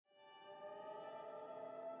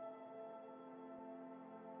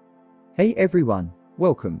Hey everyone,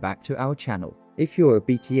 welcome back to our channel. If you're a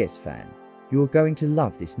BTS fan, you're going to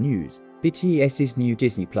love this news. BTS's new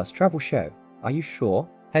Disney Plus travel show, Are You Sure?,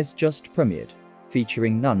 has just premiered,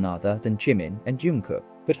 featuring none other than Jimin and Jungkook.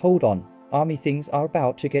 But hold on, ARMY things are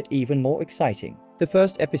about to get even more exciting. The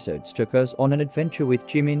first episodes took us on an adventure with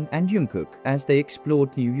Jimin and Jungkook as they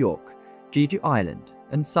explored New York, Jeju Island,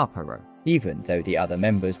 and Sapporo. Even though the other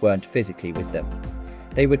members weren't physically with them,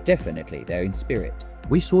 they were definitely there in spirit.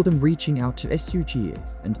 We saw them reaching out to SUGA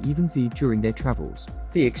and even V during their travels.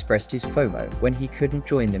 V expressed his FOMO when he couldn't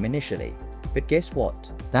join them initially. But guess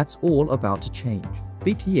what? That's all about to change.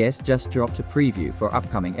 BTS just dropped a preview for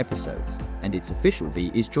upcoming episodes, and it's official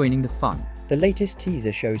V is joining the fun. The latest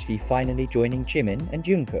teaser shows V finally joining Jimin and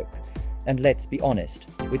Jungkook. And let's be honest,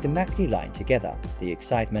 with the Maknae line together, the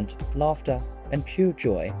excitement, laughter, and pure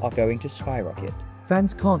joy are going to skyrocket.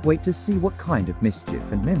 Fans can't wait to see what kind of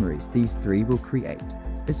mischief and memories these three will create,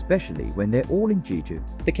 especially when they're all in Jeju.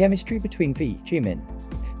 The chemistry between V, Jimin,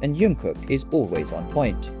 and Jungkook is always on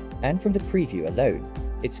point, and from the preview alone,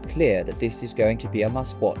 it's clear that this is going to be a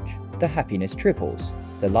must-watch. The happiness triples,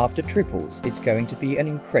 the laughter triples, it's going to be an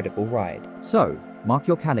incredible ride. So, mark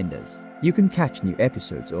your calendars. You can catch new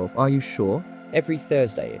episodes of Are You Sure? Every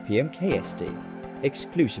Thursday at PM KST,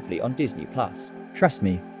 exclusively on Disney+. Trust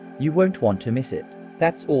me, you won't want to miss it.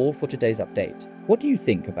 That's all for today's update. What do you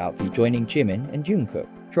think about V joining Jimin and Jungkook?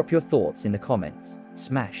 Drop your thoughts in the comments,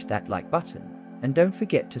 smash that like button, and don't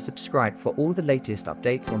forget to subscribe for all the latest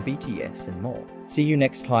updates on BTS and more. See you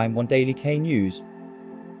next time on Daily K News.